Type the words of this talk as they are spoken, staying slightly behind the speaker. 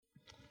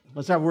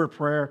Let's have a word of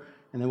prayer,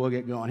 and then we'll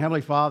get going. Heavenly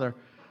Father,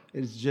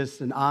 it is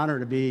just an honor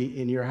to be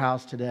in your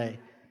house today.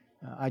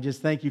 I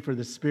just thank you for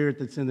the spirit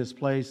that's in this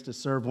place to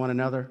serve one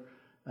another.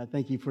 I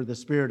thank you for the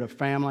spirit of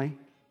family,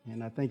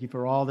 and I thank you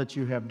for all that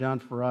you have done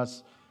for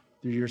us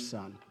through your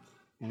Son.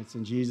 And it's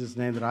in Jesus'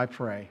 name that I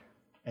pray.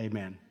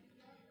 Amen.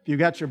 If you've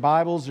got your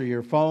Bibles or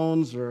your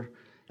phones or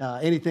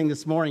anything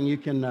this morning, you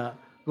can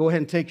go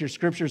ahead and take your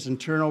scriptures and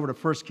turn over to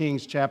 1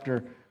 Kings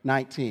chapter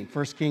 19.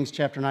 1 Kings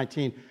chapter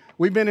 19.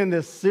 We've been in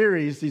this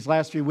series these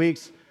last few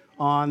weeks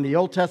on the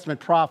Old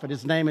Testament prophet.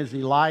 His name is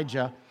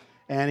Elijah,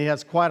 and he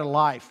has quite a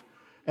life.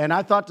 And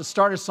I thought to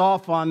start us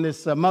off on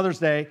this Mother's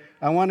Day,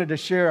 I wanted to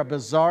share a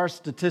bizarre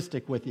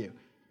statistic with you.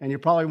 And you're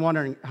probably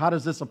wondering, how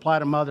does this apply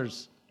to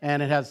mothers?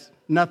 And it has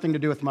nothing to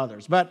do with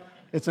mothers. But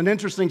it's an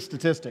interesting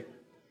statistic.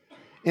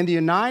 In the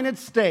United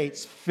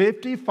States,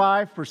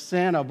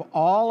 55% of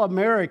all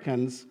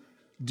Americans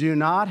do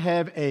not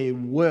have a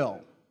will.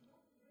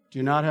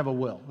 Do not have a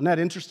will. Isn't that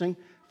interesting?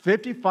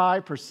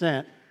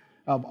 55%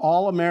 of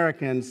all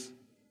Americans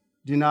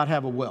do not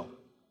have a will.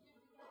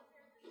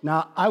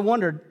 Now, I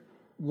wondered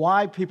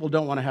why people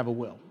don't want to have a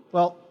will.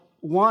 Well,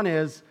 one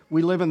is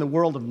we live in the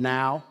world of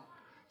now,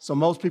 so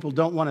most people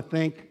don't want to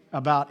think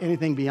about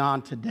anything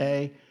beyond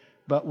today.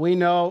 But we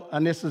know,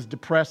 and this is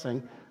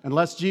depressing,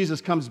 unless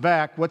Jesus comes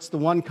back, what's the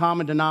one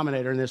common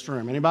denominator in this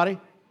room? Anybody?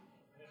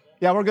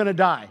 Yeah, we're going to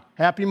die.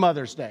 Happy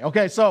Mother's Day.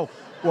 Okay, so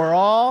we're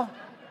all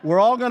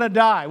going to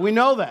die. We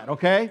know that,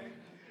 okay?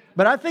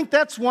 But I think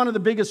that's one of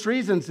the biggest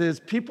reasons is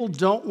people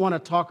don't want to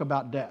talk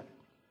about death.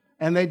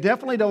 And they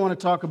definitely don't want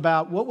to talk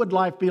about what would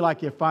life be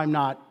like if I'm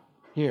not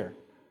here.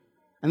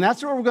 And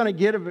that's what we're going to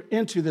get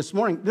into this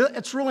morning.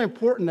 It's really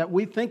important that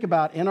we think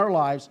about in our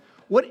lives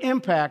what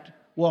impact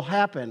will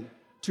happen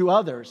to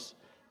others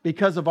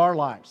because of our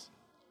lives.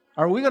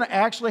 Are we going to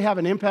actually have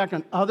an impact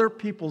on other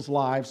people's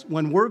lives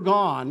when we're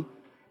gone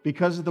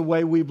because of the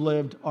way we've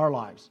lived our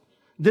lives?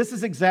 This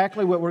is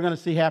exactly what we're going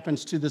to see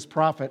happens to this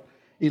prophet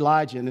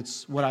Elijah, and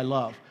it's what I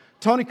love.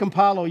 Tony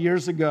Campolo,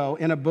 years ago,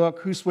 in a book,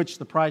 Who Switched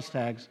the Price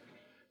Tags,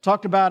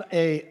 talked about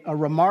a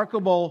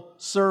remarkable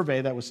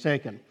survey that was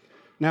taken.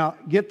 Now,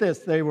 get this,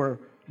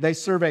 they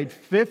surveyed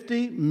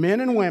 50 men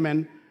and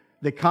women.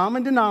 The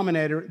common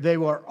denominator, they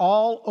were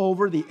all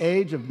over the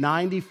age of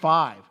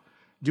 95.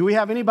 Do we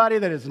have anybody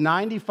that is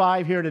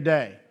 95 here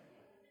today?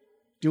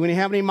 Do we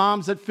have any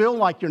moms that feel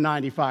like you're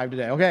 95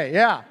 today? Okay,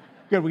 yeah,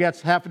 good, we got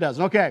half a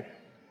dozen. Okay.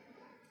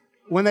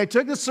 When they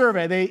took the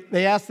survey,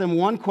 they asked them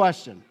one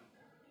question.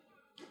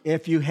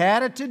 If you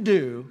had it to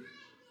do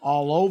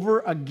all over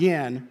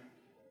again,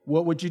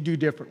 what would you do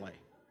differently?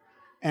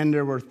 And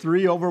there were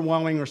 3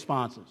 overwhelming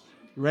responses.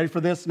 You ready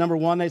for this? Number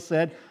 1, they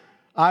said,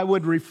 I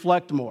would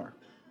reflect more.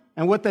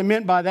 And what they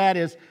meant by that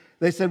is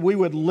they said we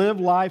would live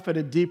life at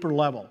a deeper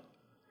level,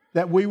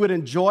 that we would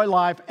enjoy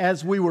life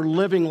as we were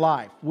living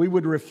life. We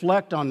would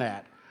reflect on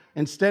that.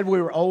 Instead, we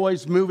were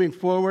always moving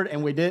forward,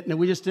 and we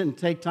just didn't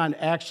take time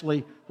to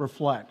actually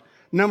reflect.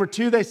 Number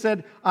 2, they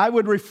said, I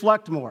would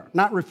reflect more.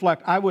 Not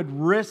reflect, I would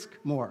risk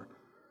more.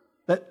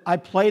 That I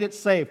played it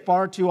safe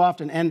far too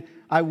often, and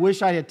I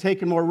wish I had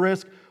taken more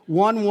risk.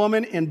 One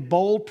woman in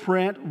bold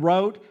print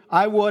wrote,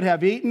 I would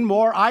have eaten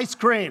more ice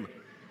cream.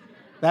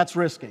 That's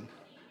risking.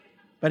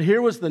 But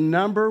here was the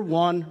number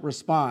 1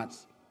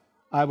 response.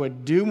 I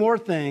would do more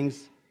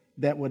things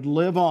that would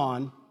live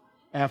on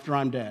after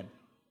I'm dead.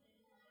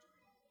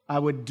 I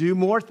would do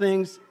more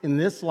things in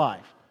this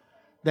life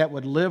that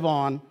would live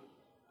on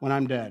when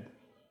I'm dead.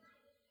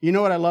 You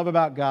know what I love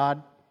about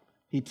God?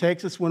 He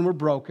takes us when we're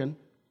broken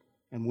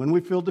and when we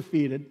feel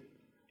defeated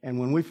and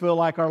when we feel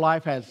like our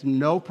life has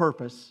no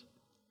purpose,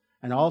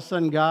 and all of a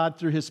sudden God,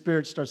 through His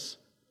Spirit, starts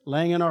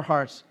laying in our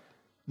hearts,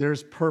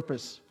 there's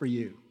purpose for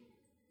you.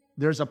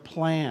 There's a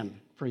plan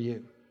for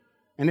you.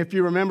 And if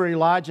you remember,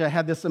 Elijah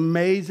had this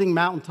amazing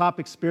mountaintop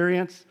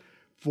experience,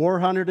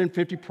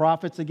 450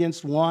 prophets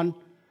against one,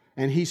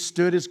 and he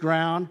stood his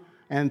ground.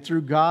 And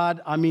through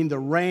God, the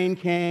rain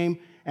came,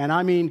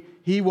 and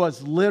he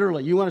was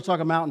literally, you want to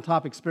talk a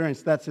mountaintop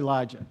experience, that's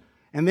Elijah.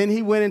 And then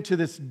he went into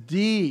this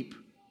deep,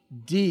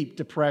 deep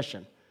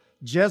depression.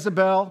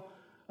 Jezebel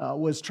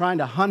was trying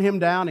to hunt him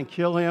down and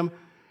kill him,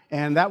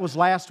 and that was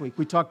last week.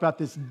 We talked about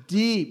this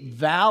deep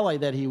valley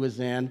that he was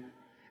in.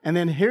 And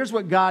then here's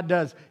what God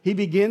does. He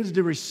begins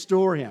to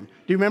restore him.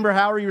 Do you remember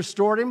how He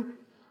restored him?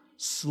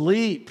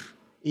 Sleep,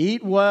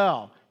 eat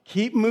well,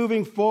 keep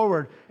moving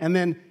forward. And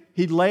then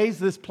He lays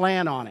this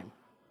plan on him.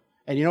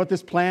 And you know what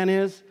this plan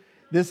is?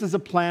 This is a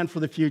plan for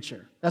the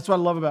future. That's what I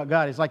love about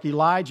God. He's like,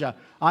 Elijah,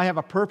 I have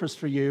a purpose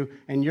for you,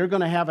 and you're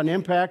going to have an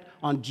impact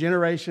on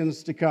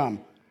generations to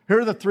come. Here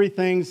are the 3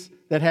 things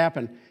that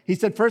happen. He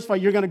said, first of all,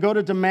 you're going to go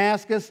to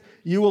Damascus.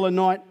 You will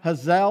anoint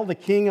Hazael, the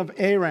king of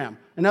Aram.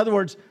 In other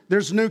words,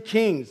 there's new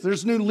kings.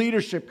 There's new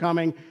leadership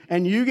coming,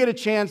 and you get a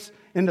chance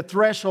in the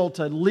threshold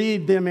to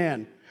lead them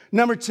in.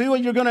 Number 2,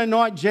 you're going to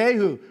anoint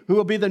Jehu, who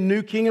will be the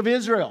new king of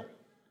Israel.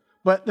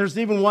 But there's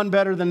even one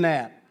better than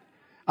that.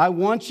 I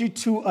want you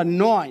to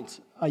anoint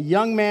a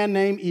young man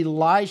named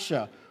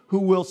Elisha, who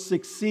will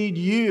succeed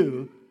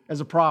you as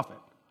a prophet.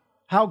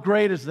 How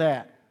great is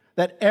that?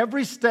 That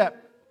every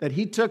step that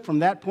he took from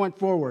that point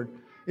forward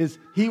is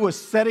he was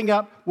setting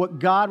up what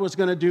God was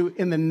going to do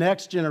in the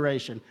next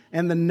generation,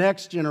 and the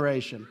next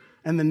generation,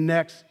 and the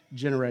next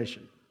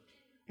generation.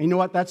 And you know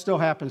what? That still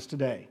happens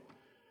today.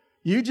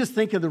 You just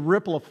think of the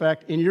ripple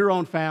effect in your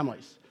own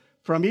families,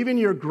 from even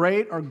your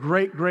great or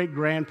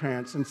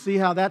great-great-grandparents, and see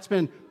how that's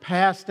been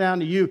passed down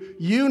to you.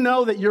 You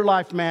know that your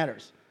life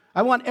matters.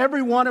 I want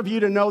every one of you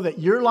to know that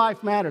your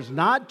life matters,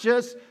 not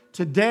just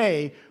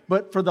today,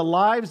 but for the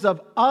lives of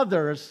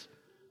others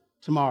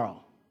tomorrow.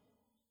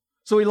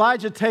 So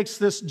Elijah takes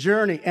this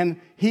journey,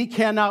 and he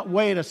cannot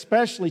wait,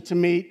 especially to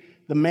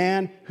meet the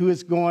man who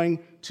is going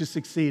to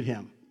succeed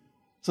him.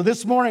 So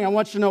this morning, I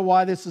want you to know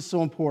why this is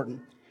so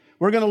important.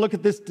 We're going to look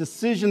at this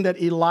decision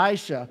that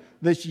Elisha,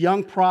 this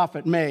young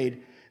prophet,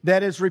 made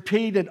that is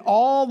repeated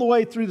all the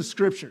way through the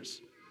Scriptures.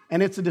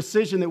 And it's a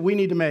decision that we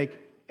need to make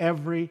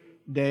every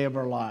day of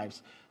our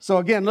lives. So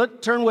again,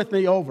 turn with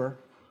me over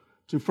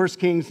to 1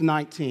 Kings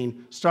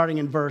 19, starting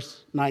in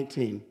verse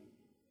 19.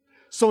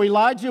 So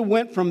Elijah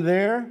went from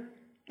there,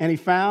 and he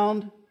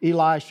found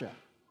Elisha.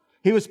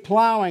 He was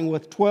plowing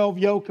with 12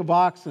 yoke of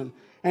oxen,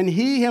 and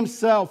he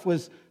himself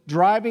was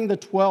driving the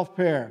 12th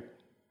pair.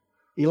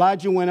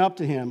 Elijah went up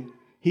to him.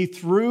 He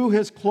threw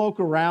his cloak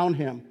around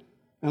him,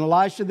 and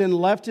Elisha then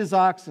left his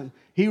oxen.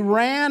 He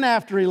ran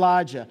after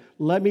Elijah.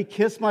 "Let me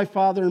kiss my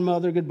father and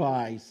mother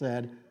goodbye," he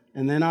said,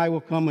 "and then I will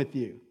come with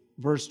you."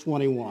 Verse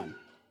 21.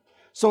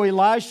 So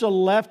Elisha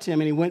left him,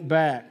 and he went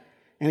back,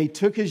 and he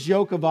took his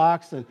yoke of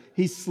oxen.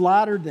 He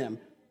slaughtered them,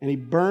 and he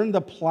burned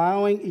the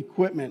plowing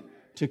equipment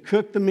to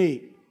cook the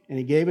meat, and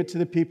he gave it to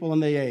the people,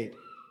 and they ate.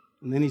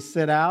 And then he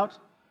set out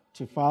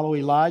to follow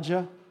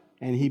Elijah,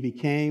 and he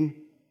became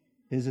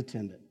his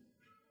attendant.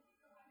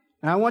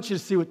 Now, I want you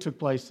to see what took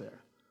place there.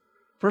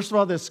 First of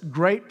all, this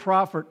great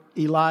prophet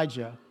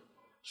Elijah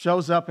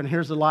shows up, and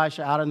here's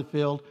Elisha out in the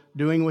field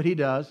doing what he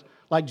does.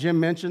 Like Jim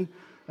mentioned,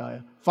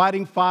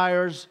 fighting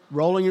fires,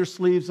 rolling your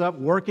sleeves up,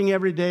 working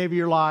every day of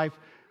your life.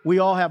 We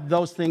all have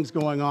those things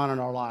going on in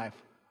our life.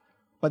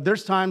 But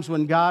there's times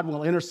when God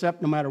will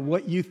intercept no matter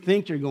what you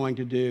think you're going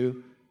to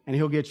do, and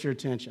he'll get your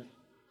attention.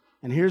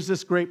 And here's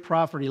this great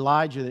prophet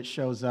Elijah that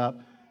shows up,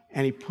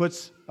 and he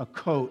puts a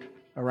coat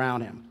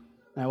around him.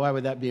 Now, why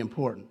would that be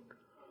important?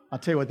 I'll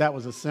tell you what that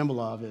was a symbol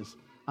of is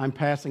I'm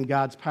passing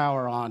God's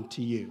power on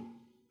to you.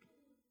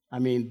 I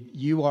mean,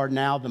 you are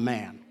now the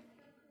man.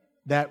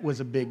 That was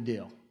a big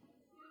deal.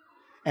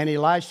 And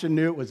Elisha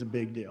knew it was a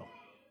big deal.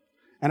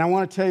 And I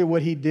want to tell you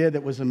what he did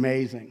that was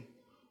amazing.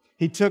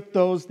 He took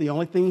the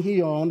only thing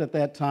he owned at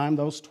that time,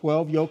 those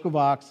 12 yoke of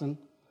oxen.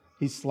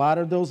 He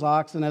slaughtered those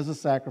oxen as a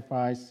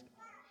sacrifice.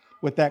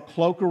 With that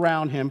cloak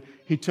around him,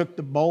 he took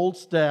the bold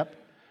step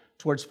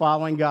towards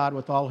following God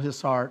with all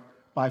his heart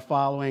by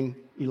following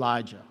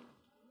Elijah.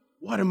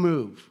 What a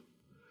move.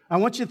 I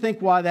want you to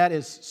think why that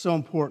is so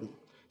important.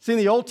 See, in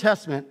the Old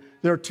Testament,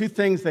 there are two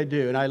things they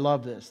do, and I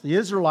love this. The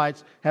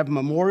Israelites have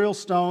memorial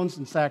stones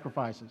and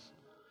sacrifices.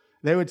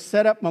 They would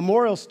set up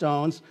memorial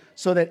stones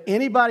so that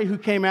anybody who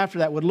came after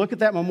that would look at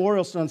that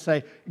memorial stone and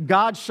say,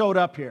 God showed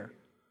up here.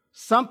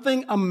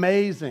 Something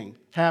amazing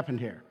happened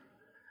here.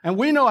 And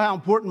we know how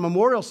important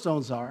memorial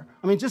stones are.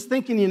 I mean, just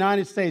think in the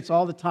United States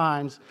all the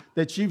times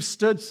that you've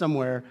stood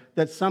somewhere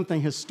that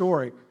something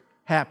historic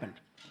happened.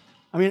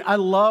 I mean, I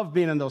love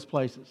being in those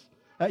places.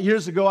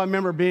 Years ago, I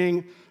remember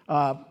being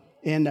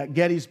in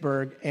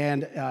Gettysburg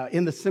and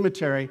in the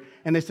cemetery,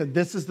 and they said,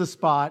 this is the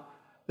spot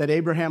that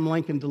Abraham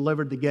Lincoln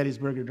delivered the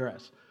Gettysburg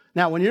Address.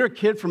 Now, when you're a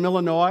kid from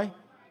Illinois,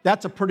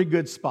 that's a pretty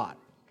good spot.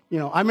 You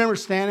know, I remember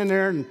standing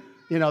there and,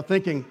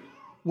 thinking,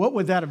 what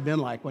would that have been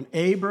like when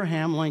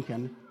Abraham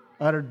Lincoln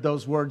uttered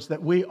those words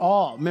that we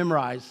all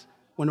memorize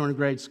when we're in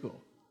grade school?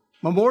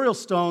 Memorial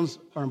stones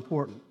are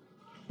important.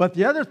 But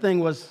the other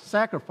thing was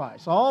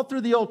sacrifice. All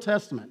through the Old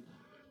Testament,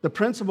 the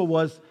principle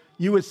was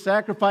you would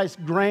sacrifice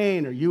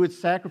grain or you would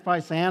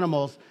sacrifice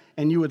animals,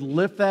 and you would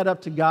lift that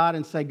up to God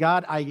and say,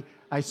 God,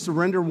 I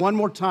surrender one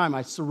more time.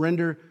 I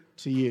surrender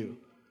to you.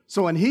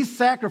 So when he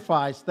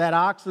sacrificed that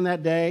oxen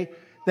that day,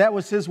 that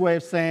was his way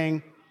of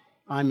saying,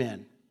 I'm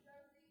in.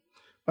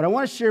 But I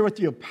want to share with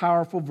you a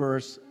powerful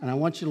verse, and I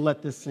want you to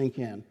let this sink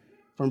in,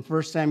 from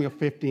 1 Samuel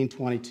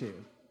 15:22.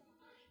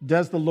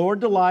 Does the Lord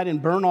delight in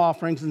burnt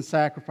offerings and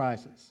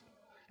sacrifices,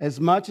 as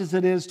much as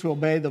it is to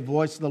obey the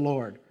voice of the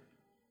Lord?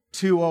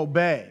 To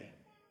obey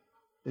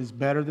is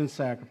better than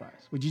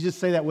sacrifice. Would you just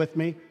say that with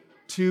me?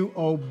 To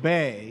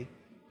obey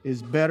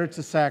is better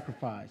to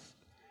sacrifice.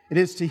 It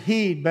is to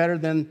heed better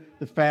than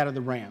the fat of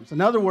the rams. In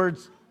other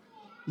words,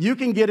 you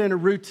can get in a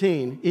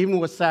routine even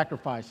with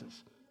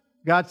sacrifices.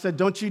 God said,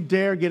 don't you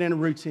dare get in a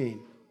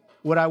routine.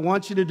 What I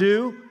want you to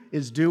do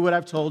is do what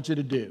I've told you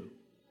to do.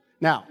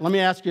 Now, let me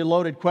ask you a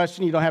loaded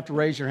question. You don't have to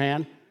raise your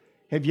hand.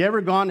 Have you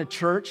ever gone to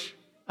church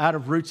out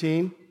of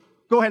routine?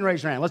 Go ahead and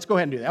raise your hand. Let's go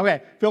ahead and do that.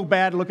 Okay, feel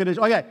bad, look at it.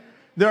 Okay,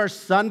 there are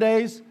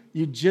Sundays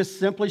you just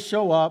simply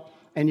show up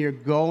and you're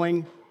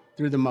going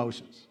through the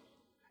motions.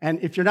 And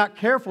if you're not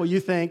careful, you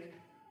think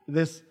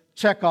this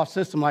checkoff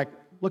system, like,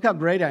 look how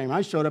great I am.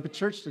 I showed up at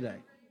church today.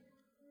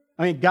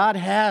 I mean, God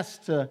has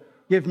to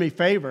give me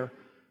favor.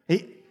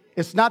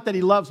 It's not that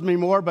he loves me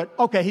more, but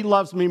okay, he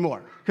loves me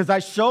more because I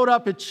showed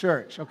up at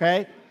church,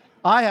 okay?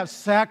 I have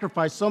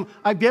sacrificed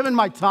I've given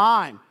my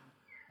time.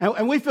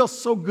 And we feel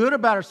so good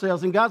about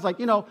ourselves. And God's like,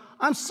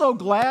 I'm so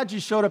glad you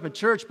showed up at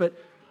church, but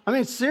I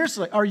mean,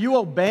 seriously, are you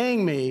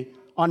obeying me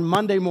on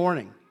Monday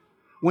morning?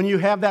 When you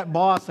have that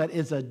boss that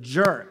is a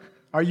jerk,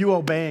 are you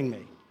obeying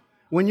me?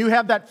 When you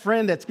have that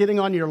friend that's getting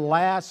on your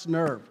last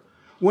nerve,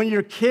 when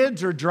your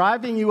kids are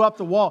driving you up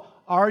the wall,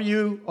 are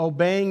you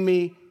obeying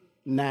me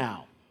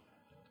now?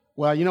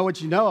 Well, you know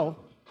what you know?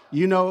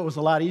 You know it was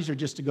a lot easier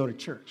just to go to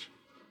church.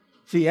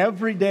 See,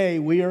 every day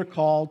we are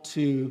called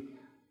to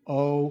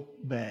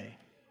obey.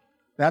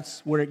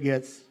 That's where it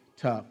gets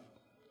tough.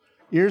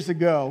 Years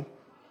ago,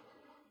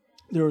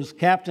 there was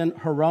Captain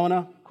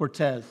Hirona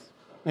Cortez.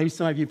 Maybe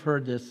some of you have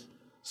heard this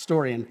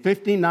story. In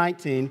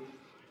 1519,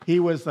 he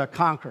was a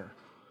conqueror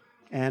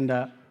and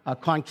a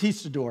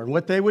conquistador. And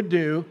what they would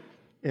do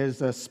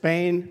is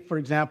Spain, for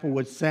example,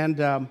 would send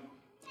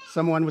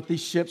someone with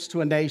these ships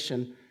to a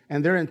nation,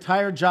 and their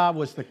entire job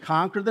was to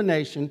conquer the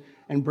nation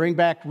and bring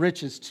back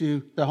riches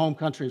to the home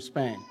country of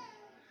Spain.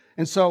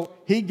 And so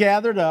he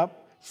gathered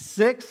up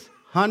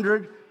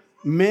 600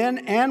 men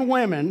and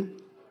women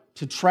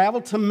to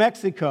travel to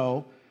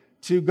Mexico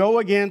to go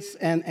against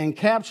and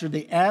capture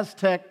the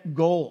Aztec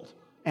gold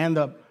and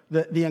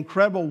the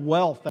incredible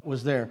wealth that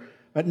was there.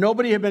 But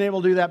nobody had been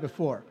able to do that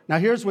before. Now,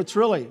 here's what's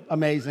really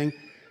amazing.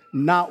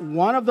 Not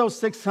one of those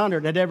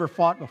 600 had ever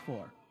fought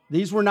before.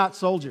 These were not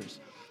soldiers.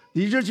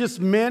 These are just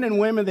men and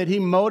women that he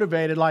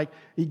motivated, like,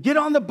 you get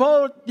on the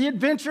boat, the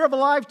adventure of a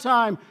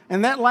lifetime.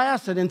 And that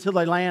lasted until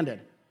they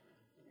landed.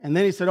 And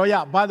then he said, oh,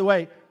 yeah, by the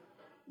way,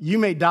 you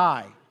may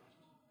die.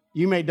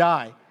 You may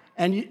die.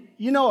 And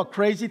you know a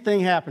crazy thing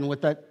happened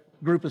with that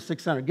group of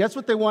 600. Guess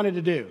what they wanted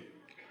to do?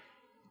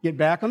 Get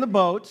back on the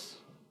boats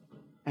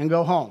and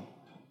go home.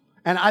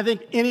 And I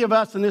think any of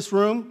us in this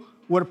room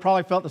would have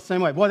probably felt the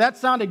same way. Boy, that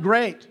sounded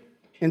great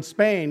in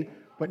Spain,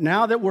 but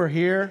now that we're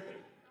here,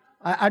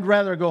 I'd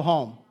rather go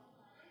home.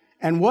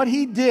 And what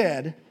he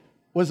did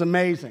was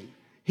amazing.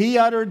 He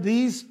uttered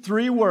these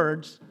 3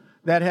 words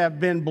that have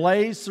been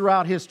blazed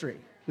throughout history. You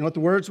know what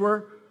the words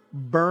were?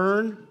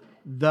 Burn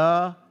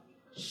the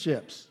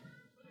ships.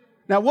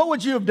 Now, what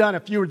would you have done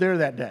if you were there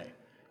that day?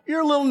 You're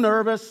a little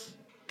nervous.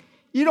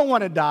 You don't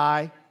want to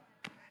die.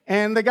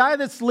 And the guy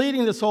that's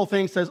leading this whole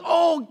thing says,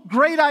 oh,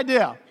 great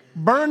idea.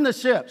 Burn the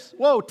ships.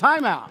 Whoa,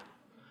 time out.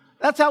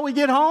 That's how we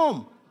get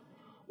home.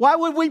 Why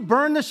would we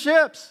burn the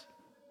ships?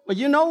 Well,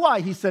 you know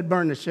why he said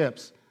burn the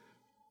ships.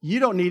 You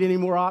don't need any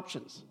more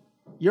options.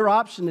 Your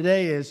option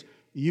today is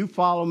you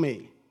follow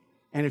me.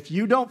 And if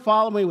you don't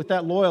follow me with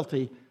that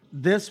loyalty,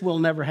 this will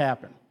never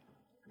happen.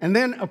 And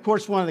then, of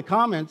course, one of the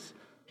comments,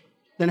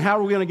 then how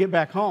are we going to get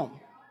back home?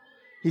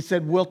 He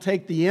said, we'll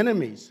take the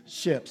enemy's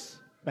ships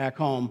back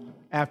home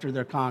after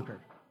they're conquered.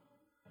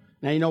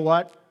 Now, you know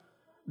what?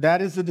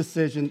 That is a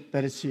decision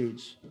that is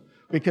huge,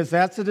 because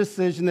that's a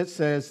decision that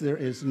says there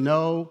is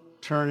no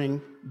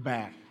turning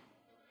back.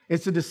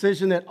 It's a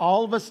decision that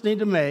all of us need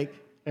to make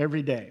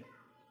every day.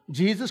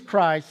 Jesus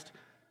Christ,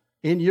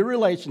 in your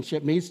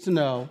relationship, needs to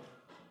know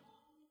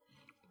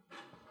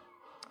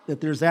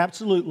that there's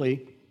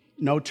absolutely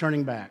no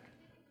turning back.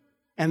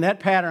 And that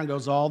pattern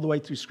goes all the way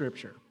through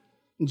Scripture.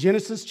 In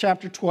Genesis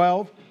chapter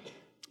 12,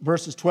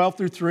 verses 12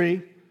 through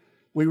 3,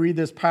 we read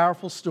this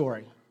powerful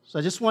story. So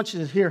I just want you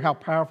to hear how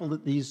powerful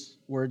that these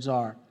words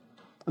are.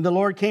 And the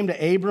Lord came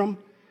to Abram, and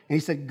he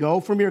said, go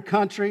from your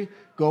country,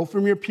 go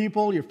from your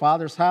people, your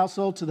father's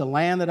household, to the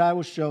land that I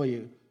will show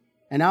you.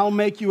 And I will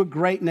make you a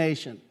great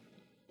nation,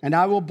 and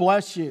I will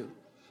bless you,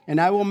 and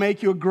I will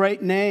make you a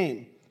great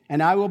name,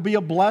 and I will be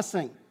a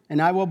blessing,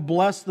 and I will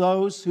bless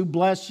those who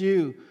bless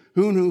you.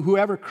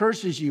 Whoever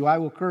curses you, I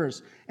will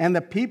curse. And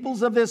the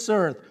peoples of this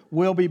earth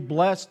will be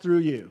blessed through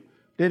you.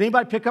 Did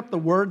anybody pick up the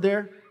word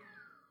there?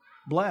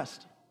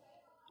 Blessed.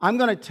 I'm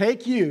going to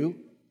take you,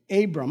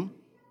 Abram,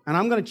 and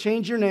I'm going to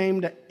change your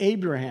name to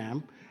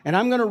Abraham, and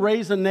I'm going to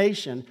raise a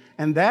nation.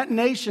 And that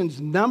nation's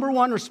number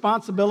one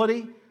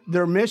responsibility,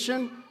 their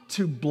mission,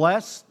 to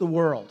bless the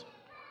world.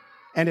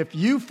 And if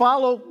you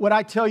follow what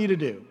I tell you to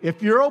do,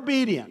 if you're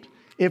obedient,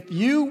 if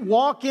you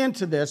walk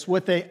into this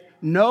with a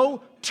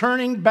no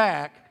turning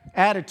back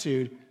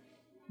attitude,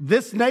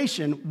 this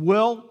nation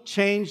will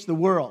change the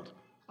world.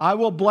 I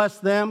will bless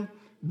them.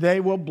 They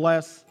will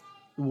bless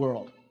the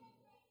world.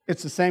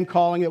 It's the same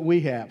calling that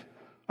we have.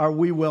 Are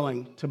we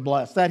willing to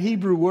bless? That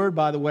Hebrew word,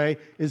 by the way,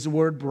 is the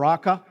word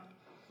baraka,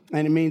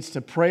 and it means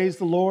to praise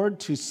the Lord,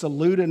 to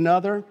salute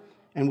another,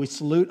 and we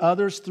salute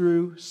others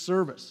through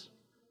service.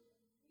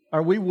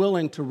 Are we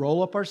willing to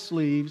roll up our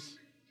sleeves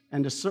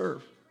and to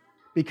serve?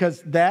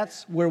 Because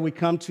that's where we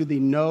come to the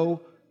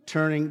no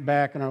turning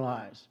back in our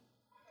lives.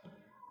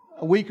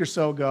 A week or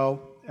so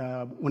ago,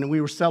 when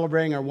we were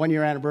celebrating our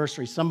one-year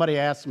anniversary, somebody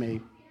asked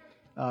me,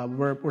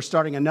 we're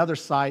starting another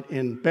site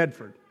in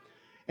Bedford,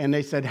 and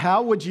they said,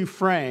 how would you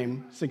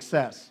frame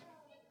success?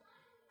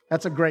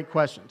 That's a great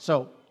question.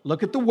 So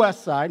look at the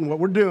west side and what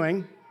we're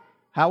doing.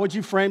 How would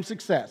you frame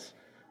success?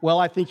 Well,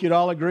 I think you'd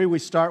all agree we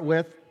start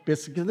with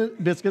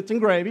biscuits and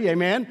gravy,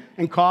 amen,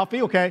 and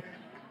coffee, okay.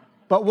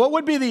 But what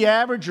would be the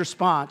average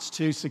response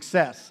to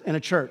success in a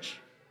church?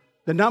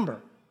 The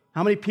number.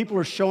 How many people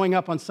are showing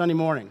up on Sunday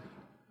morning?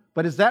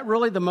 But is that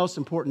really the most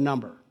important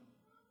number?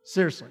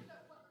 Seriously,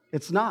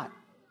 it's not.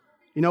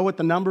 You know what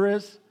the number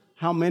is?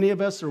 How many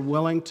of us are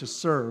willing to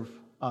serve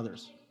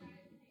others?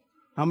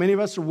 How many of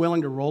us are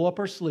willing to roll up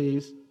our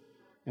sleeves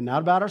and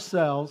not about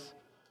ourselves,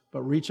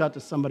 but reach out to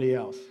somebody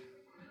else?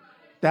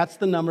 That's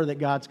the number that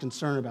God's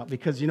concerned about,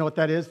 because you know what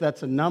that is?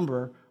 That's a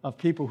number of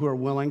people who are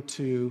willing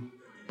to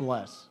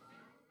bless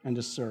and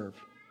to serve.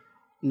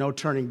 No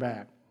turning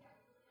back.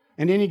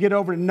 And then you get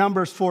over to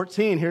Numbers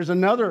 14. Here's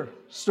another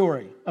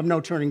story of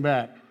no turning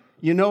back.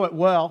 You know it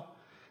well.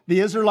 The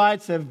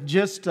Israelites have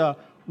just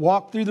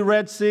walked through the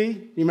Red Sea.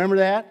 You remember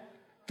that?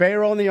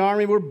 Pharaoh and the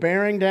army were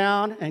bearing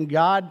down, and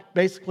God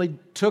basically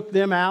took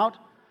them out.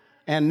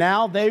 And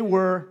now they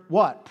were,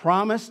 what?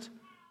 Promised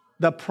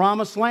the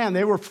promised land.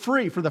 They were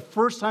free for the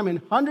first time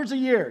in hundreds of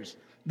years.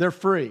 They're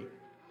free.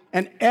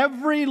 And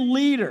every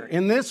leader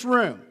in this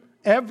room,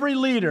 every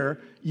leader,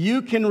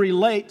 you can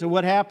relate to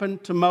what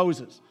happened to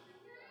Moses.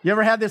 You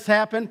ever had this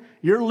happen?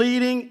 You're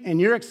leading and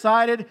you're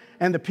excited,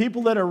 and the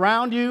people that are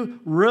around you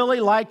really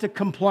like to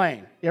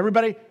complain.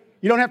 Everybody,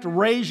 you don't have to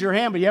raise your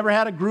hand, but you ever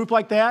had a group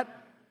like that?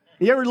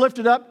 You ever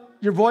lifted up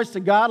your voice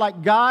to God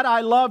like, God,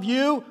 I love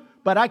you,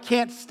 but I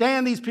can't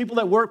stand these people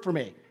that work for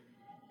me?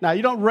 Now,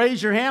 you don't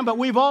raise your hand, but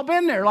we've all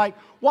been there. Like,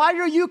 why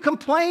are you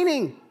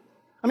complaining?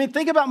 I mean,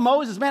 think about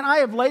Moses. Man, I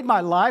have laid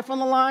my life on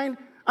the line.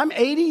 I'm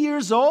 80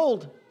 years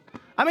old.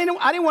 I mean,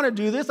 I didn't want to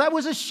do this. I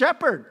was a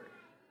shepherd.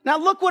 Now,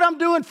 look what I'm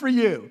doing for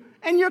you.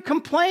 And you're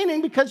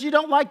complaining because you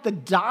don't like the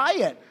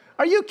diet.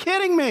 Are you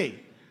kidding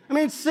me? I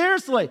mean,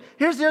 seriously.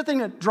 Here's the other thing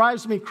that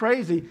drives me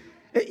crazy.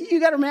 You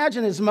got to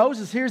imagine as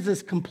Moses hears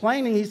this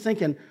complaining, he's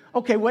thinking,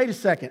 okay, wait a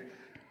second.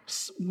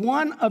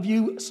 One of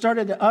you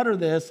started to utter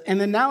this, and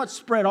then now it's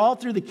spread all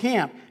through the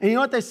camp. And you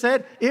know what they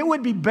said? It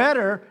would be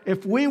better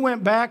if we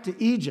went back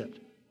to Egypt.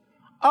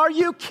 Are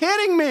you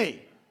kidding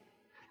me?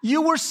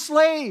 You were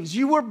slaves.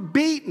 You were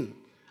beaten.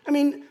 I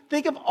mean,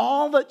 think of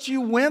all that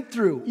you went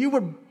through. You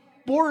were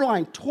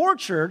borderline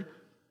tortured,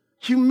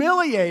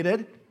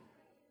 humiliated,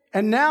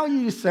 and now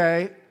you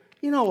say,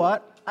 you know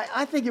what?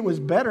 I think it was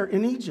better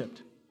in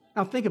Egypt.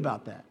 Now think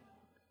about that.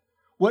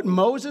 What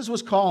Moses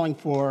was calling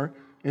for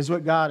is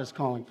what God is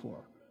calling for.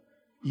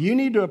 You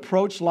need to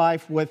approach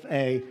life with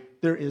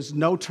there is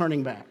no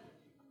turning back.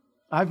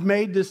 I've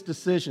made this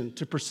decision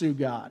to pursue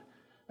God.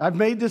 I've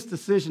made this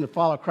decision to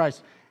follow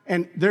Christ,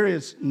 and there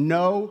is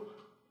no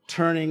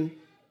turning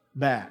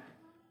back.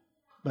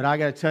 But I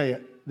got to tell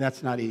you,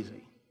 that's not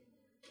easy.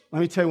 Let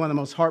me tell you one of the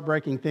most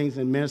heartbreaking things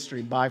in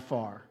ministry by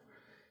far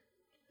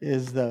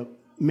is the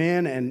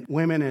men and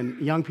women and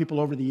young people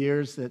over the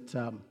years that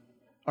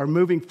are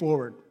moving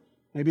forward.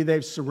 Maybe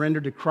they've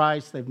surrendered to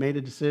Christ, they've made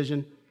a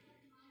decision,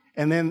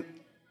 and then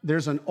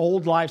there's an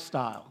old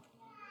lifestyle,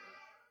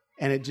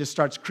 and it just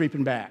starts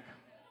creeping back.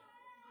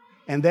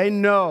 And they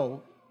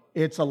know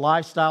it's a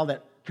lifestyle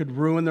that could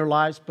ruin their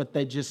lives, but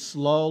they just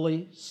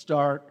slowly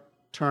start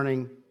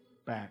turning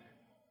back.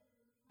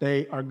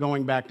 They are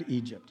going back to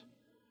Egypt.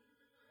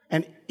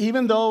 And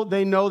even though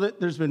they know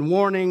that there's been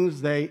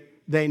warnings, they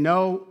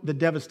know the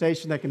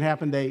devastation that can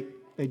happen, they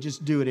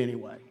just do it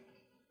anyway.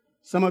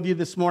 Some of you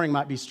this morning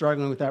might be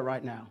struggling with that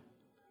right now.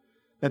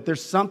 That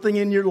there's something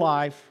in your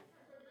life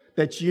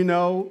that you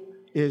know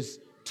is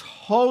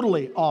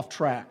totally off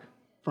track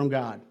from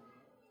God.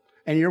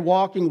 And you're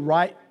walking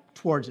right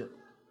towards it.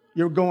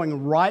 You're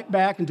going right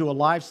back into a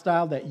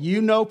lifestyle that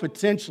you know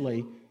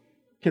potentially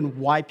can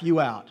wipe you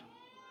out.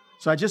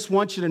 So I just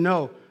want you to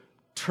know,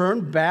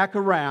 turn back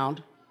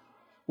around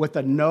with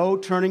a no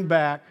turning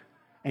back,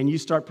 and you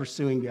start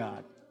pursuing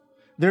God.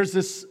 There's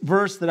this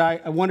verse that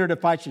I wondered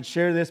if I should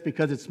share this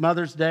because it's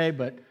Mother's Day,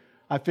 but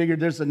I figured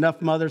there's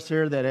enough mothers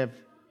here that have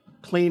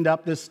cleaned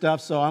up this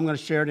stuff, so I'm going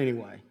to share it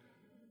anyway.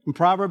 In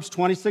Proverbs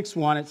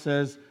 26:1, it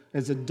says,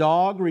 as a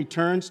dog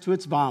returns to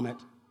its vomit,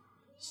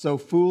 so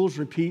fools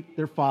repeat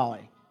their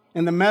folly.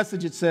 In the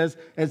Message, it says,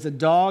 as a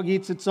dog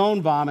eats its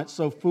own vomit,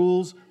 so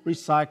fools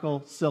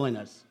recycle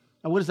silliness.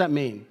 Now, what does that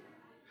mean?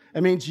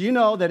 It means you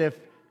know that if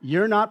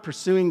you're not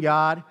pursuing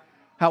God,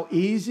 how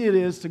easy it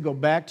is to go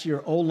back to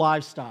your old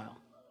lifestyle.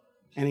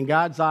 And in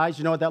God's eyes,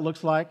 you know what that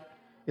looks like?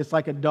 It's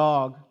like a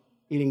dog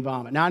eating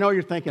vomit. Now, I know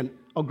you're thinking,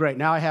 oh, great,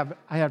 now I have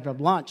to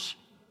have lunch.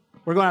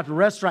 We're going out to a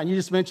restaurant, and you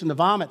just mentioned the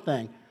vomit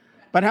thing.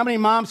 But how many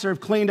moms have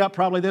cleaned up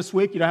probably this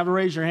week? You don't have to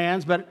raise your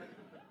hands, but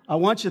I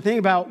want you to think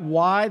about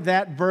why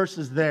that verse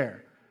is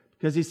there.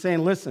 Because he's saying,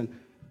 listen,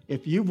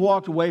 if you've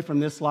walked away from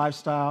this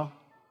lifestyle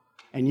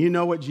and you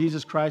know what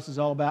Jesus Christ is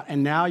all about,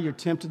 and now you're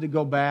tempted to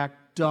go back,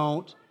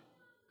 don't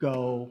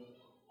go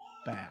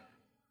back.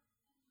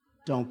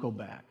 Don't go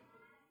back.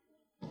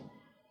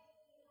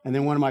 And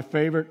then one of my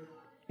favorite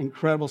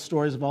incredible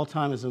stories of all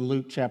time is in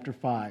Luke chapter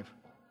 5,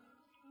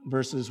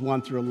 verses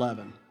 1 through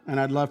 11. And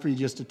I'd love for you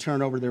just to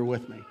turn over there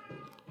with me.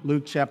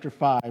 Luke chapter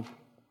 5,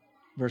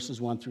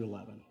 verses 1 through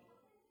 11.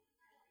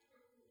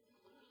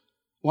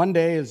 One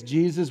day as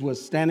Jesus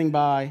was standing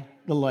by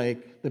the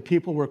lake, the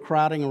people were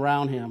crowding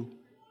around him,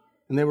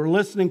 and they were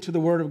listening to the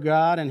word of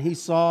God, and he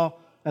saw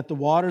at the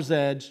water's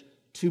edge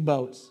 2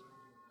 boats,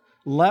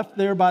 left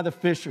there by the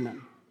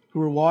fishermen who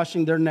were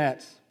washing their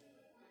nets.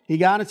 He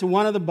got into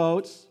one of the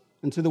boats,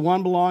 into the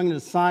one belonging to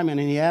Simon,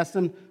 and he asked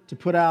him to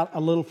put out a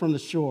little from the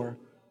shore.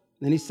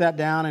 Then he sat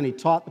down and he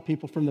taught the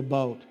people from the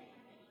boat.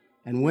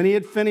 And when he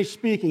had finished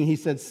speaking, he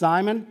said,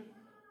 "Simon,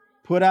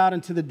 put out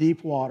into the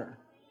deep water."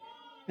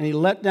 And he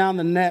let down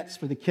the nets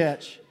for the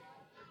catch.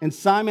 And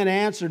Simon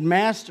answered,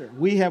 "Master,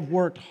 we have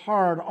worked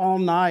hard all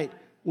night.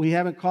 We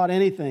haven't caught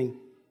anything.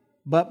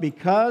 But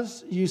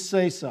because you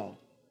say so,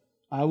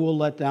 I will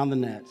let down the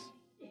nets."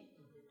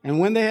 And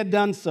when they had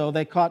done so,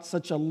 they caught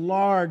such a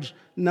large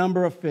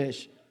number of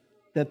fish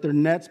that their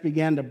nets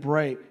began to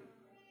break.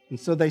 And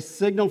so they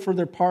signaled for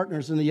their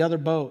partners in the other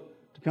boat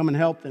to come and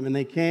help them. And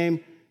they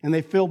came and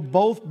they filled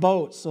both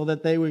boats so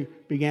that they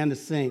began to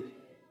sink.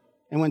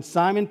 And when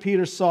Simon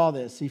Peter saw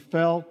this, he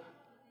fell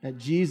at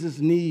Jesus'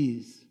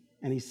 knees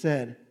and he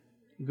said,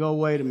 "Go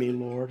away to me,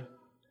 Lord.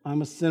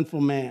 I'm a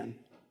sinful man."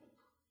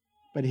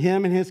 But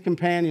him and his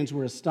companions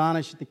were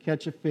astonished at the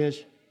catch of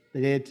fish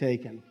that they had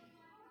taken.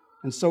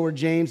 And so were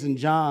James and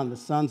John, the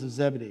sons of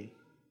Zebedee,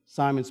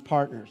 Simon's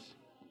partners.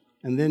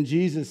 And then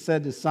Jesus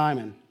said to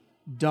Simon,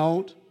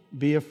 "Don't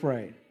be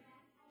afraid.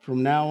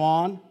 From now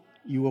on,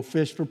 you will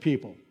fish for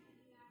people."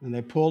 And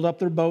they pulled up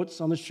their boats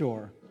on the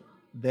shore.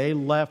 They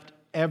left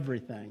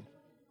everything,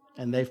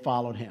 and they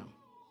followed him.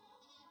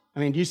 I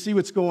mean, do you see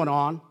what's going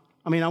on?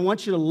 I mean, I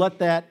want you to let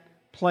that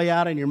play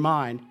out in your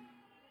mind.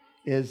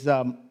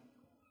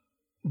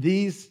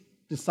 These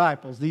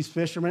disciples, these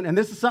fishermen, and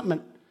this is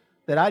something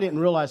that I didn't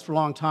realize for a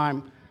long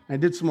time, and I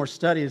did some more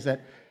studies,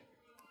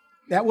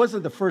 that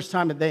wasn't the first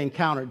time that they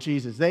encountered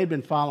Jesus. They had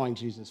been following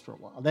Jesus for a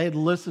while. They had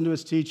listened to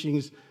his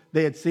teachings.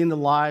 They had seen the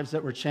lives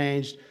that were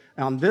changed.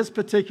 And on this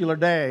particular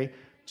day,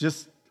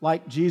 just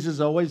like Jesus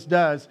always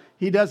does,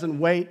 he doesn't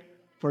wait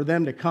for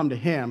them to come to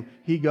him.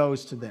 He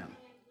goes to them.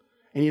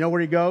 And you know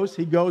where he goes?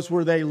 He goes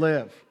where they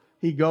live.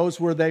 He goes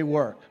where they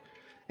work.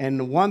 And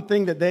the one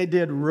thing that they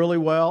did really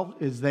well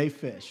is they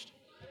fished.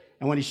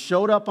 And when he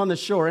showed up on the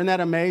shore, isn't that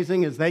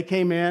amazing? As they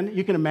came in,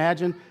 you can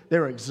imagine they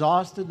were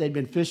exhausted. They'd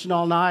been fishing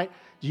all night.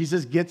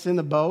 Jesus gets in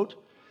the boat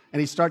and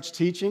he starts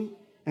teaching.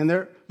 And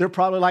they're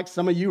probably like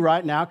some of you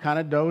right now, kind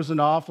of dozing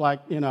off like,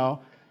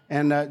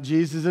 and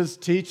Jesus is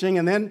teaching.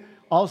 And then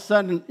all of a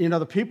sudden,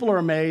 the people are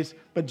amazed,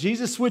 but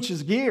Jesus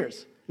switches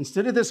gears.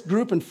 Instead of this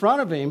group in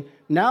front of him,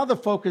 now the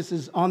focus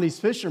is on these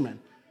fishermen.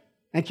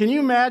 And can you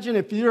imagine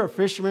if you're a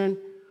fisherman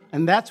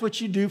and that's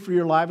what you do for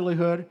your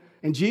livelihood?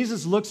 And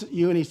Jesus looks at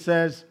you and he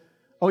says,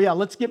 "Oh yeah,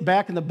 let's get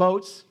back in the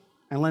boats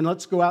and then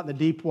let's go out in the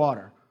deep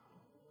water."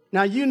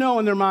 Now,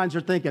 in their minds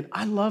are thinking,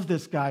 "I love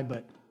this guy,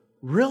 but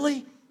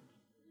really?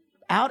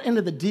 Out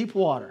into the deep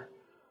water."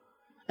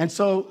 And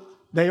so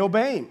they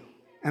obey him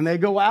and they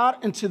go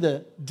out into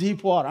the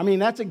deep water. I mean,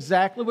 that's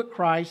exactly what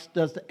Christ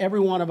does to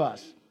every one of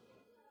us.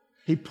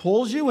 He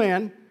pulls you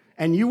in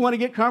and you want to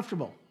get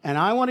comfortable and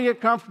I want to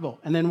get comfortable.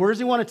 And then where does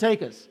he want to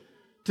take us?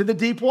 To the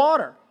deep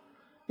water.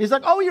 He's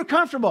like, "Oh, you're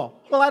comfortable."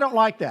 Well, I don't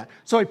like that.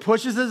 So he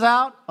pushes us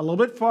out a little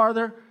bit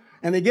farther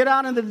and they get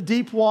out into the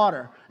deep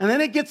water. And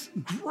then it gets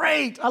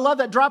great. I love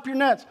that. Drop your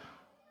nets.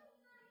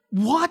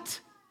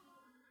 What?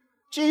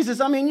 Jesus,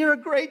 you're a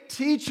great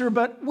teacher,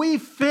 but we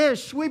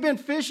fish. We've been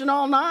fishing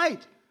all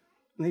night.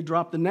 And they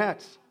drop the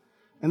nets.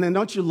 And then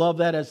don't you love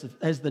that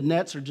as the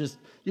nets are just,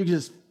 you can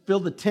just feel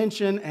the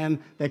tension and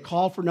they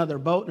call for another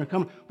boat and they're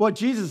coming. Boy,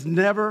 Jesus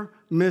never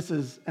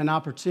misses an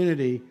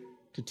opportunity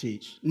to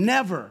teach.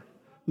 Never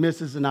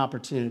misses an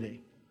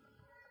opportunity.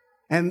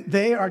 And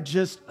they are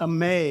just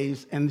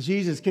amazed. And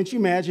Jesus, can't you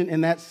imagine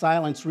in that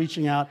silence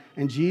reaching out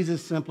and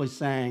Jesus simply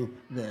saying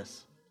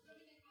this: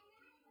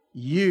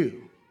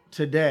 "You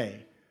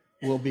today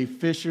will be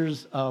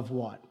fishers of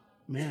what?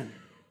 Men."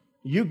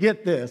 You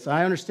get this.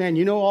 I understand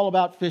you know all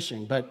about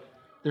fishing, but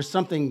there's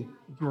something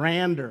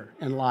grander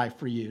in life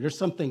for you. There's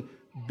something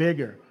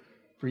bigger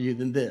for you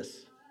than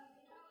this.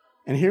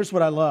 And here's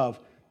what I love.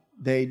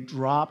 They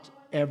dropped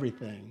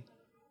everything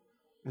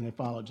and they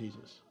followed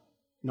Jesus.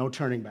 No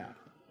turning back.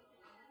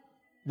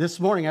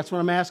 This morning, that's what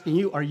I'm asking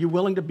you. Are you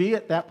willing to be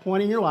at that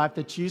point in your life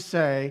that you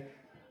say,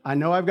 "I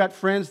know I've got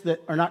friends that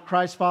are not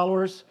Christ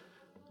followers.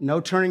 No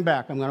turning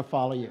back. I'm going to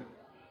follow you."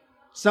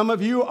 Some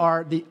of you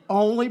are the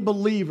only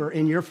believer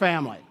in your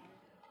family.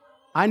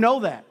 I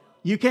know that.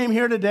 You came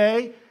here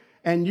today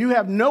and you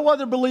have no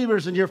other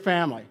believers in your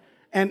family.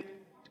 And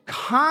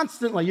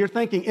constantly you're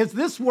thinking, "Is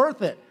this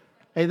worth it?"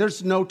 Hey,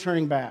 there's no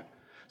turning back.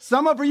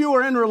 Some of you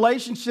are in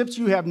relationships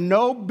you have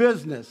no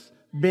business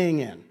being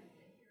in.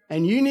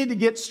 And you need to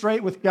get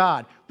straight with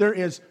God. There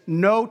is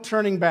no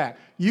turning back.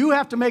 You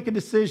have to make a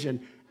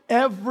decision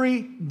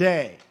every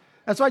day.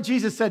 That's why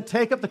Jesus said,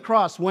 take up the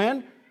cross.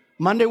 When?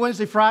 Monday,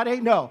 Wednesday, Friday?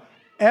 No.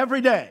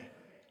 Every day.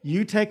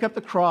 You take up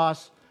the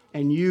cross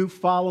and you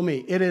follow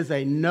me. It is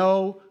a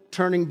no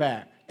turning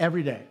back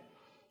every day.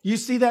 You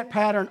see that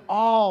pattern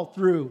all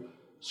through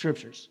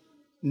scriptures.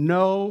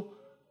 No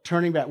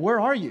turning back. Where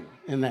are you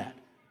in that?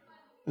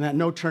 In that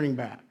no turning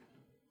back.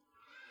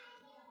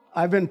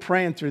 I've been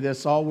praying through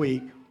this all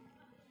week,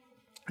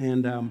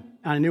 and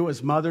I knew it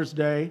was Mother's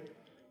Day,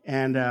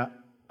 and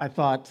I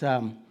thought,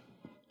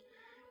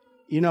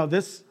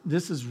 this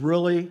is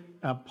really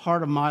a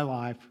part of my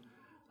life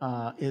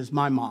is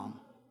my mom.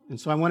 And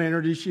so I want to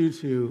introduce you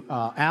to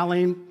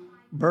Aline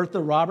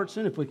Bertha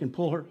Robertson, if we can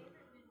pull her.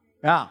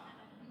 Yeah.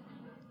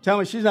 Tell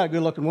me she's not a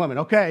good-looking woman.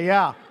 Okay,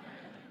 yeah.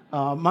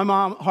 My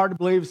mom, hard to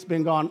believe, has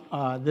been gone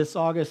this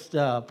August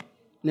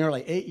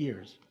nearly 8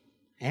 years.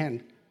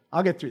 And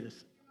I'll get through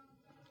this.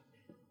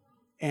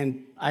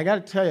 And I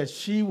got to tell you,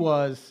 she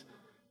was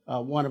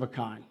one of a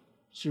kind.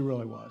 She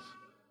really was.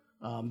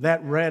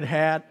 That red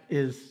hat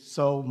is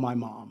so my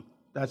mom.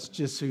 That's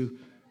just who.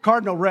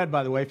 Cardinal red,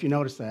 by the way, if you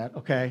notice that,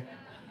 okay?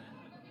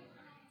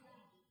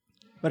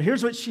 But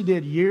here's what she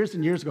did years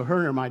and years ago,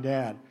 her and my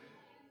dad.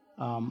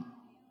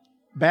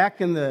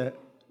 Back in the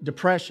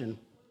Depression,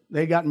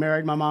 they got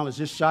married. My mom was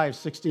just shy of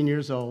 16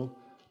 years old,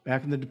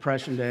 back in the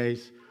Depression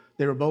days.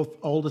 They were both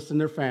oldest in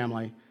their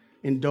family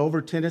in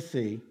Dover,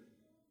 Tennessee.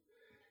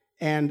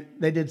 And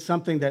they did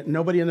something that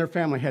nobody in their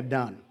family had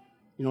done.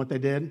 You know what they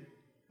did?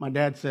 My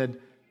dad said,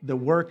 the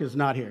work is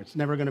not here. It's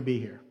never going to be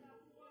here.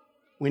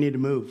 We need to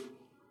move.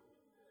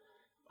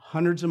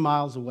 Hundreds of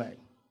miles away.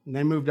 And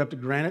they moved up to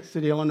Granite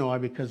City, Illinois,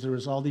 because there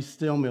was all these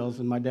steel mills.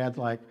 And my dad's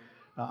like,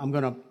 I'm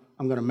going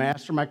to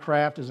master my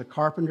craft as a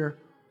carpenter,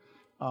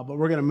 but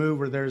we're going to move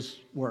where there's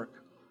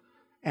work.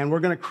 And we're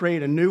going to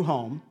create a new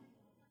home.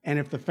 And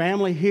if the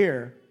family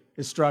here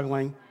is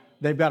struggling,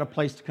 they've got a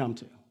place to come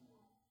to.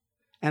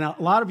 And a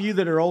lot of you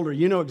that are older,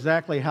 you know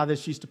exactly how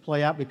this used to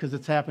play out because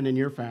it's happened in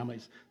your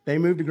families. They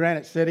moved to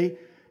Granite City,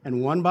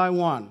 and one by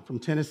one from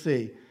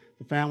Tennessee,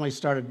 the families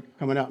started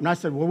coming up. And I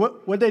said, well,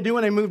 what did they do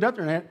when they moved up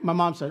there? And my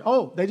mom said,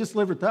 oh, they just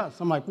lived with us.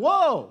 I'm like,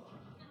 whoa,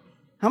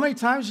 how many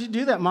times did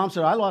you do that? Mom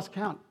said, I lost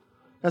count.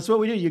 That's what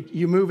we do.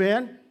 You move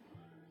in,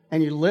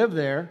 and you live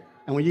there,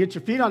 and when you get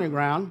your feet on the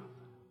ground,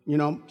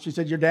 she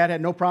said your dad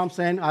had no problem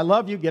saying, I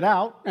love you, get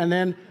out. And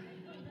then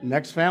the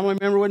next family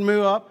member would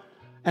move up.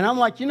 And I'm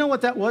like, you know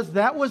what that was?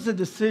 That was a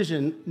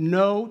decision,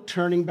 no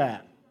turning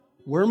back.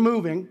 We're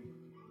moving,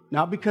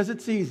 not because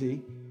it's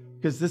easy,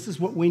 because this is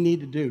what we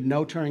need to do,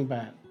 no turning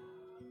back.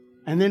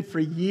 And then for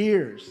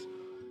years,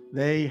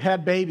 they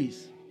had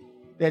babies.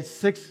 They had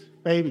 6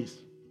 babies,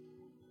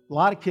 a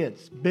lot of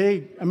kids,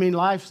 big.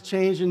 Life's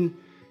changing,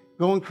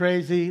 going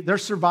crazy. They're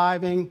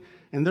surviving,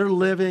 and they're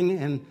living,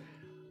 and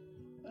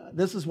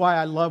this is why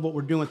I love what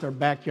we're doing with our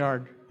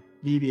backyard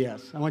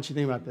VBS. I want you to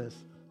think about this.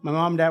 My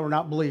mom and dad were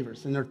not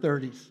believers in their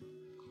 30s.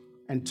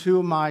 And 2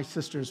 of my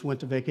sisters went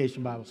to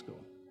Vacation Bible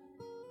School.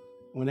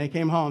 When they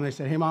came home, they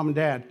said, hey, Mom and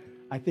Dad,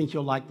 I think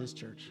you'll like this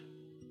church.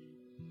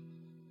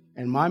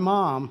 And my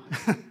mom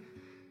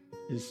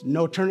is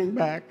no turning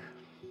back.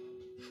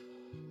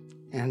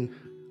 And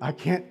I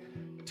can't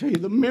tell you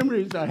the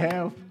memories I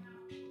have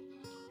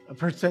of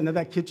her sitting at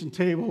that kitchen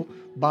table,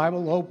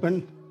 Bible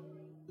open,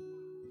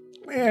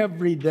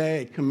 every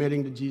day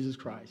committing to Jesus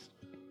Christ.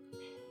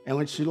 And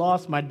when she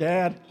lost my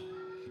dad,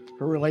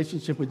 her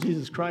relationship with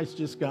Jesus Christ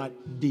just got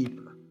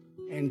deeper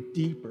and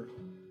deeper.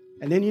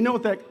 And then you know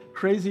what that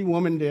crazy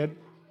woman did?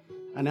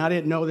 And I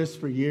didn't know this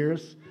for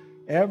years.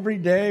 Every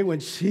day when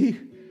she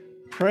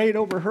prayed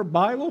over her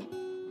Bible,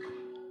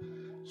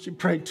 she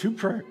prayed 2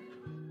 prayers.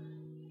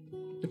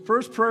 The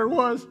first prayer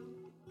was,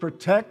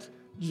 protect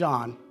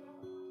John.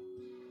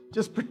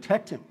 Just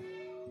protect him.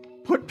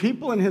 Put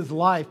people in his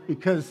life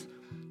because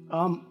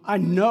I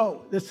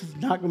know this is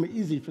not going to be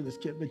easy for this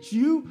kid, but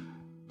you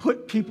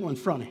put people in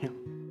front of him.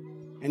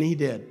 And he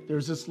did.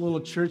 There's this little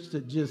church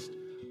that just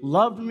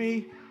loved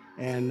me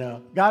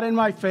and got in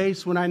my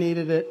face when I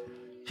needed it,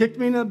 kicked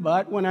me in the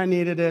butt when I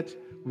needed it,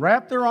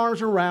 wrapped their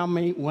arms around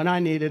me when I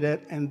needed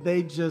it, and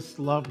they just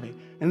loved me.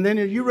 And then,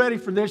 are you ready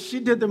for this? She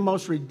did the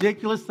most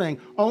ridiculous thing.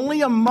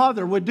 Only a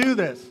mother would do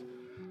this.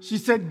 She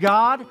said,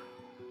 God,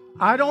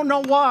 I don't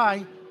know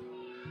why.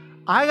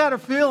 I got a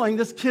feeling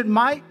this kid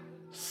might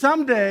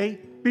someday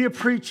be a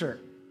preacher.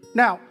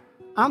 Now,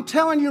 I'm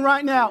telling you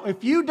right now,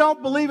 if you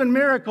don't believe in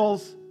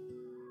miracles,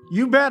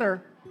 you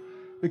better,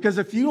 because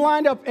if you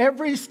lined up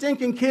every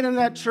stinking kid in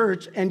that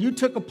church and you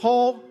took a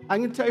poll, I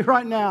can tell you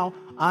right now,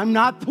 I'm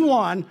not the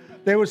one.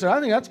 They would say, I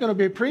think that's going to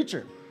be a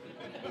preacher.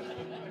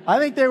 I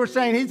think they were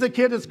saying he's the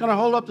kid that's going to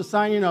hold up the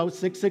sign,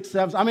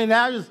 667.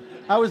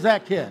 I was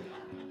that kid.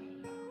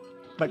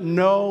 But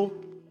no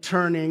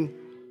turning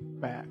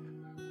back.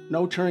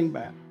 No turning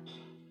back.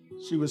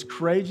 She was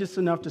courageous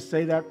enough to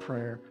say that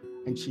prayer,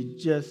 and she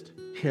just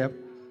kept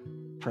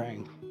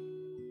praying.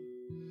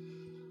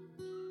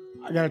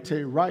 I got to tell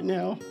you right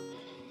now,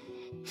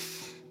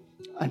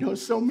 I know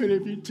so many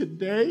of you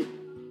today,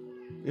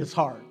 it's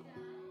hard.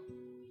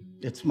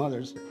 It's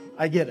Mother's Day.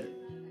 I get it.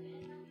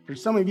 For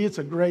some of you, it's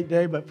a great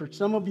day, but for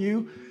some of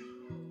you,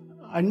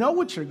 I know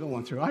what you're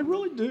going through. I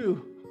really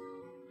do.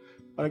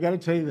 But I got to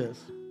tell you this.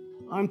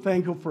 I'm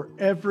thankful for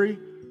every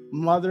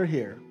mother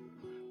here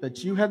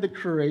that you had the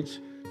courage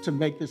to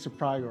make this a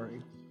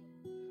priority.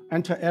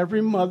 And to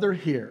every mother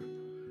here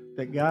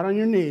that got on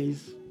your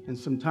knees, and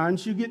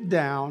sometimes you get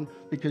down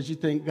because you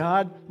think,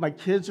 God, my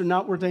kids are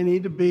not where they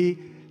need to be.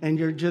 and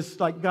you're just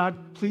like,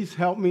 God, please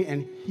help me,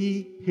 and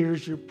he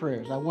hears your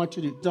prayers. I want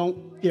you to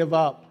don't give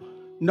up.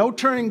 No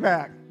turning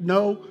back.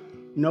 No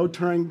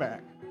turning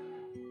back.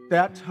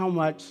 That's how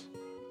much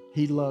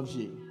he loves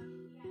you.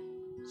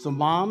 So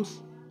moms,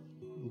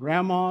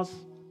 grandmas,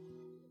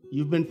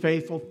 you've been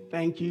faithful.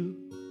 Thank you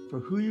for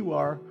who you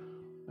are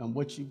and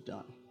what you've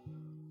done.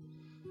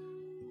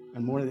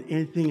 And more than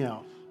anything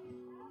else,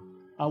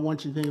 I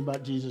want you to think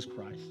about Jesus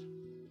Christ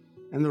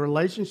and the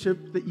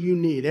relationship that you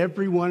need,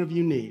 every one of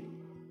you need.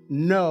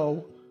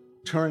 No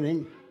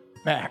turning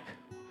back.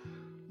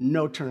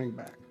 No turning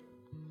back.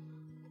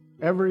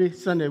 Every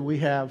Sunday we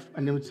have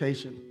an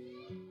invitation.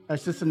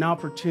 That's just an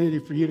opportunity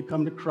for you to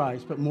come to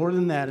Christ. But more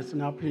than that, it's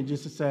an opportunity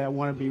just to say, I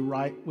want to be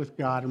right with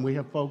God. And we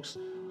have folks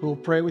who will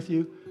pray with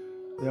you.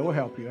 They will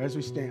help you as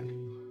we stand,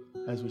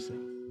 as we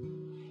sing.